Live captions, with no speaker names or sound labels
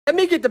Let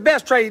me get the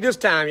best trade this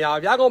time, y'all.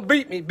 If y'all gonna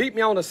beat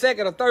me on the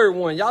second or third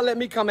one. Y'all let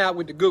me come out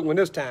with the good one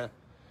this time.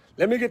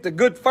 Let me get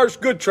the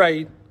first good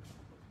trade.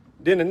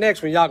 Then the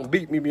next one, y'all can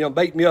beat me,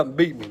 bait me up and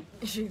beat me.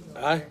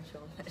 All right?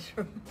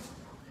 All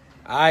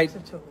right.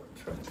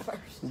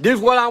 This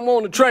is what I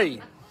want to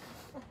trade.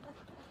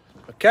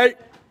 Okay?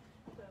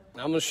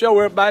 I'm going to show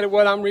everybody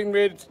what I'm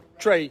ready to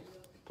trade.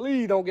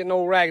 Please don't get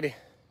no raggedy.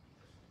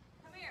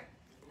 Come here.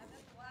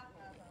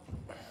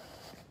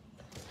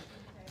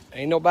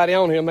 Ain't nobody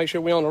on here. Make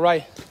sure we on the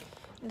right.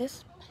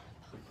 This.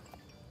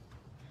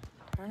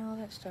 Turn all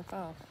that stuff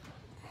off.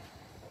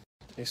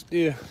 It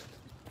still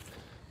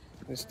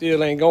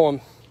ain't going.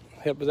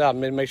 Help us out.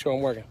 Make sure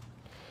I'm working.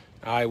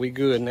 All right, we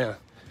good now.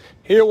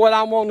 Here's what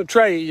I want to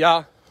trade,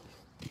 y'all.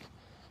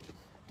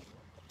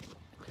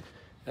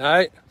 All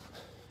right.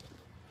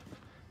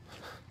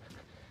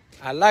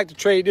 I'd like to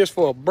trade this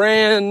for a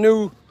brand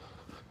new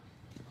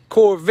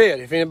Corvette.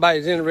 If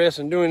anybody's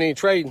interested in doing any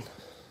trading.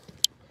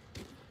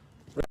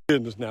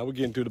 Business now. We're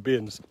getting to the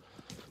business.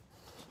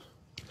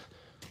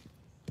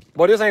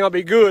 Boy, this ain't gonna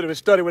be good if it's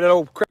studied with that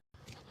old crap.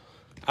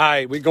 All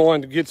right, we're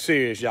going to get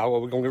serious, y'all.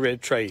 We're going to get ready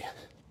to trade.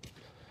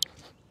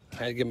 I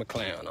had to get my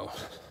clown on.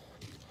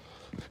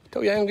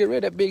 Told you I ain't going to get rid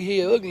of that big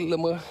head, ugly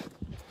little mother.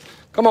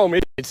 Come on,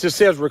 man. It just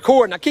says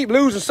recording. I keep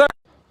losing, sir.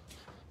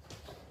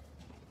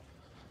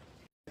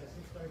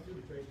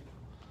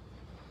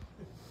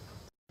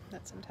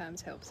 That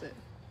sometimes helps it.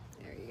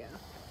 There you go.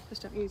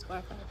 Just don't use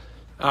Wi-Fi.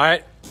 All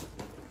right.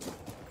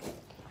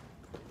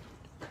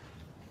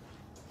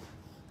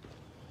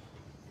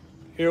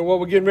 Here's what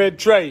we're getting ready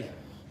to trade.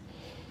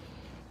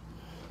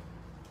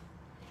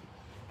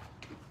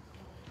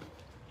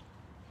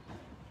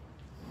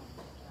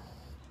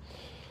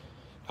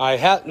 All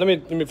right, let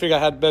me figure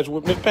out how to best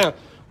with Mr. Pound.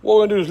 What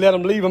we're gonna do is let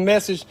them leave a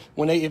message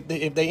when if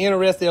they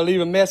interested, they'll leave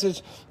a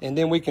message, and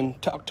then we can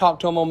talk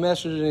to them on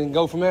message and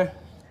go from there.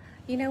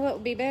 You know what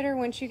would be better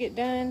once you get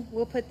done?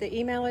 We'll put the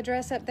email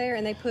address up there,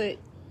 and they put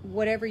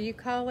whatever you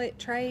call it,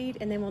 trade,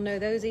 and then we'll know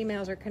those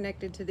emails are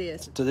connected to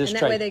this. To this and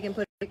that trade. way they can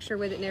put a picture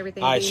with it and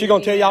everything. All right, she's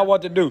gonna tell y'all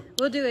what to do.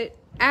 We'll do it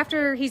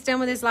after he's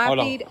done with his live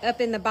feed. Up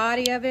in the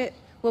body of it,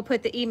 we'll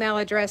put the email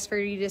address for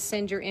you to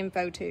send your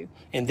info to.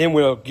 And then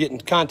we'll get in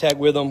contact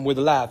with them with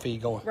the live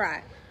feed going.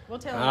 Right. We'll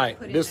tell them. All right, to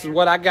put this in is there.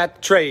 what I got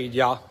to trade,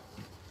 y'all.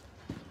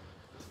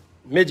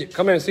 Midget,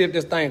 come in and see if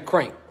this thing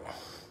crank.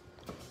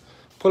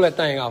 Pull that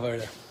thing off over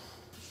there.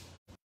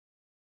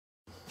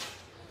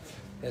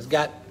 It's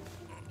got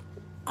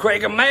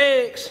Craig and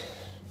Megs.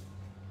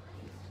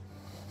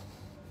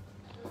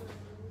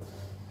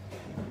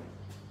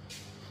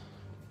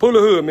 Pull the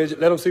hood, Midget.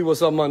 Let them see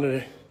what's up under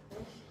there.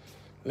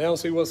 Let them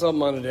see what's up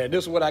under there.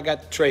 This is what I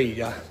got to trade,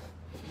 y'all.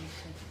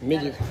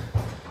 Midget,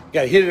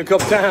 got to hit it a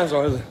couple times,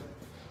 or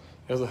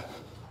there's a...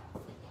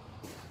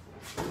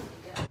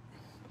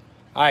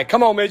 All right,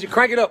 come on, Midget.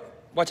 Crank it up.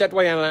 Watch out the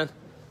way, Annaline.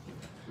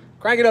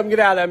 Crank it up and get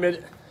out of there,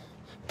 Midget.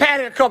 Pat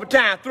it a couple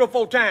times, 3 or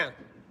 4 times.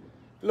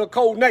 A little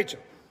cold nature.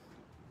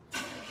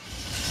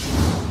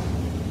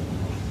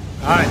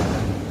 All right.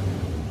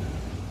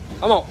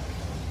 Come on.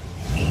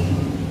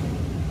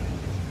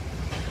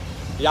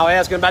 Y'all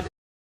asking about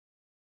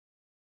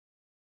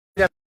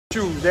the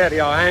shoes, daddy,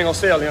 y'all. I ain't gonna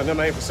sell them. Them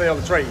ain't for sale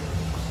to trade.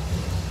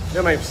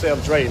 Them ain't for sale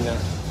to trade now.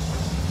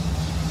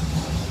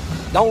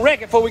 Don't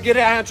wreck it before we get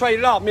out here and trade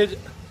it off, midget.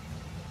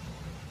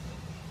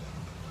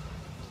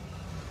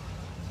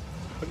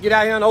 But get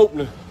out here and open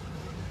it.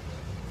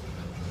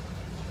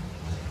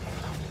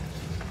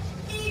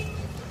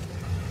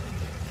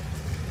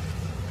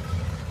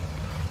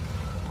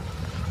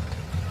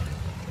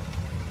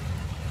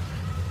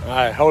 All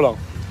right, hold on.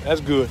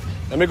 That's good.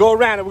 Let me go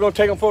around it. We're going to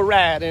take them for a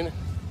ride in it.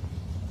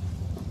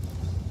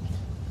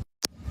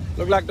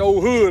 Look like the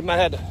old hood might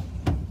have to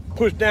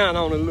push down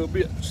on it a little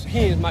bit.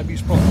 Hinge might be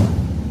sprung.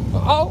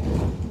 Oh,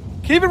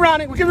 keep it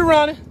running. We'll keep it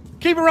running.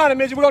 Keep it running,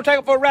 midget. We're going to take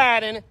them for a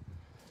ride in it.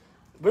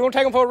 We're going to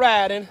take them for a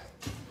ride in it.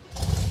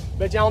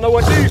 Bet y'all don't know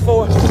what these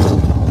for.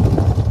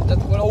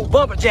 That's what old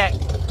bumper jack.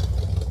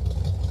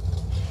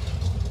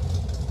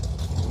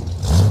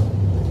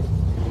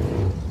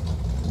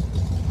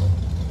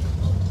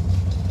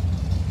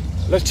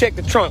 Let's check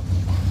the trunk.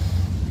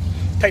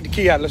 Take the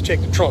key out. Let's check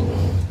the trunk.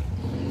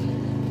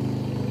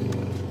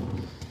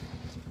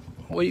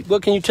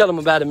 What can you tell them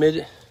about it,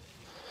 midget?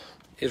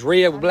 It's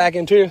red with black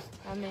interior.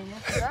 I mean,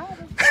 that's a driver.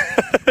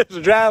 It's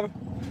a driver.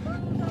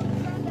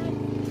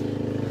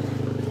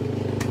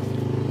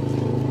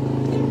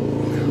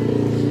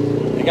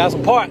 They got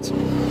some parts.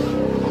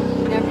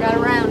 Never got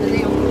around to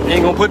them.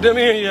 Ain't gonna put them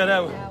in yet,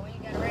 have we? No, we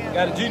ain't got around.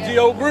 Got a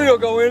GTO grill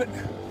go in it.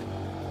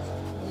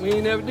 We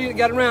ain't never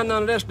got around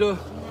none of that stuff.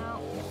 No.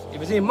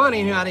 If it's any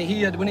money in here, I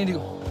think we need to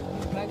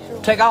Make sure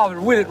take off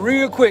with it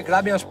real quick, because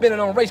I've been spinning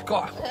on a race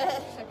car.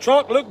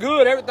 Trunk look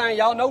good, everything,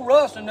 y'all. No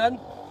rust or nothing.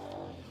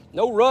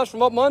 No rust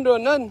from up under or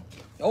nothing.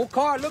 The old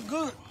car look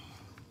good.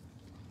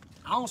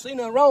 I don't see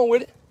nothing wrong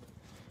with it.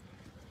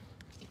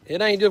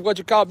 It ain't just what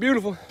you call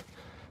beautiful.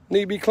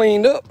 Need to be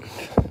cleaned up.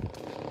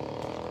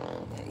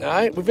 All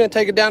right, we're finna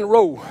take it down the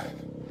road.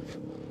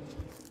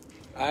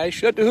 All right,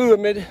 shut the hood,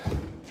 midget.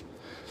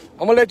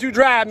 I'm gonna let you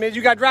drive, man.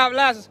 You got driver's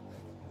license?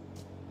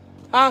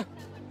 Huh?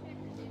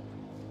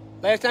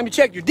 Last time you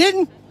checked, you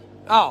didn't?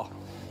 Oh.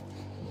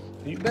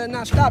 You better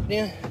not stop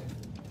then.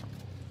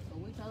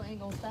 We probably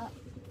ain't gonna stop.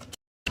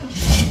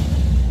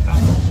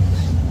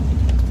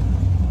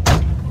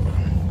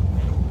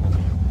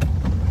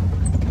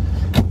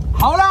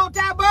 Hold on,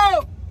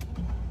 Taboo!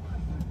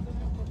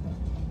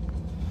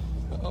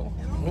 Uh-oh.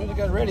 Well, you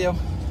got a radio. Look,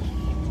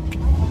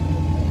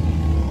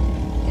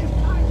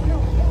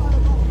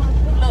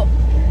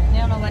 you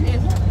don't know what this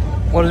is.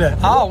 What is that?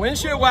 Oh,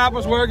 windshield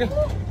wipers working.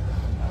 Don't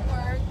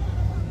worry.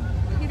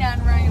 Get down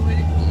the rain with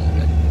it.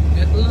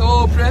 Get a little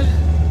oil pressure.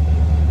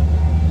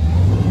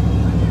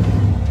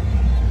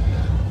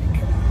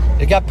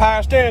 They got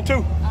power steering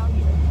too.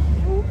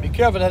 Be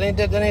careful, that ain't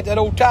that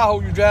old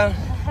Tahoe you driving.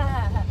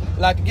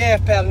 Like the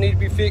gas pedal need to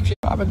be fixed.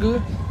 Probably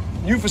good.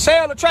 You for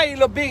sale or trade,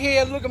 little big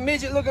head looking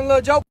midget looking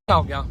little joke?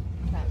 Talk, y'all. All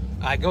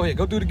right, go ahead,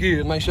 go through the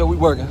gears. Make sure we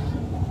working.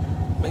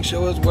 Make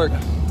sure it's working.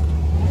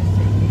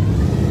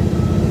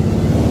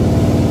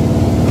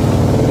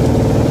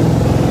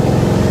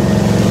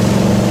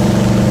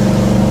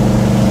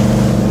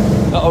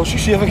 Uh-oh, she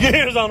shifting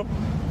gears on them.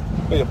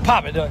 Oh, you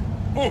pop it, done.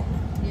 Yeah,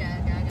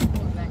 I got to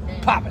pull it back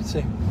down. Pop it,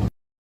 see.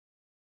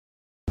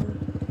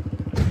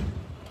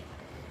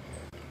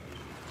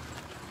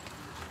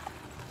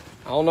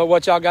 I don't know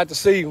what y'all got to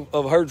see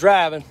of her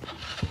driving,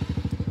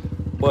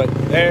 but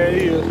there it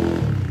is.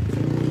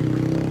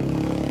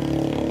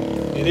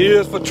 It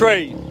is for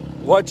trade.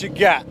 What you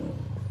got?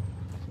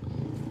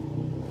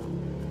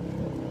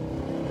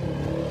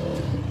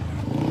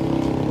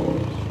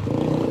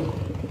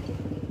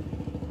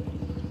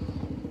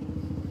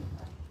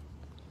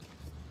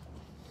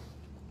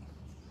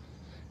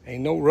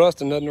 Ain't no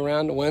rust or nothing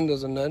around the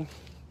windows or nothing.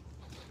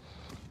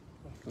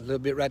 A little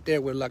bit right there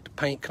with like the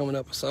paint coming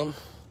up or something.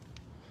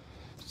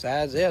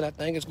 Besides that, I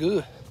think it's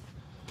good.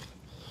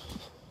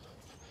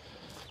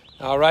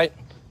 All right,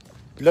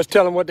 let's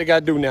tell them what they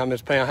got to do now,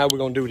 Miss Pam. How we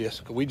gonna do this?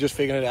 'Cause we just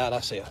figuring it out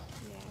ourselves.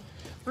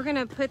 We're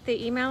gonna put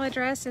the email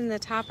address in the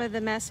top of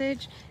the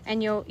message,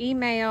 and you'll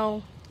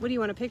email. What do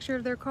you want? A picture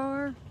of their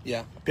car?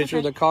 Yeah, a picture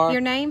of the car.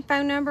 Your name,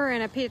 phone number,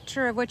 and a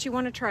picture of what you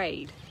want to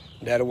trade.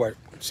 That'll work.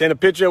 Send a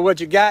picture of what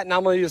you got, and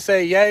I'm gonna either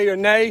say yay or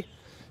nay,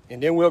 and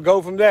then we'll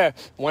go from there.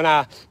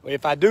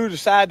 If I do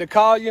decide to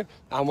call you,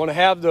 I'm gonna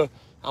have the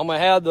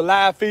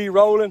live feed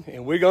rolling,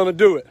 and we're gonna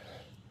do it.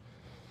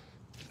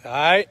 All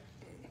right.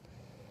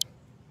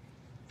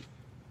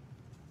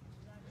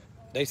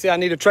 They say I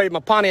need to trade my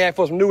Pontiac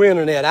for some new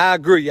internet. I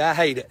agree. I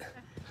hate it.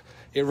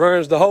 It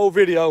ruins the whole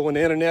video when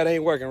the internet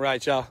ain't working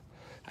right, y'all.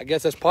 I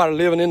guess that's part of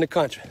living in the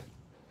country.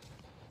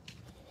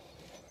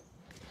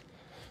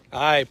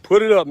 All right,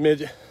 put it up,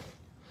 midget.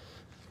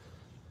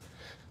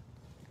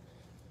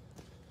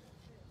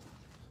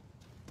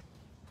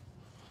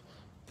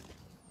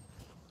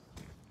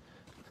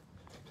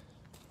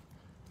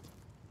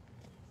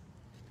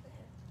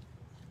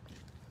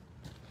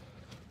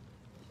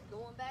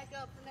 Going back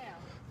up for now.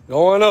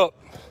 Going up.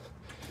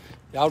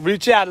 Y'all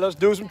reach out. Let's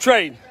do some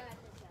trading.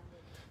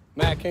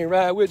 Matt can't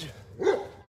ride with you.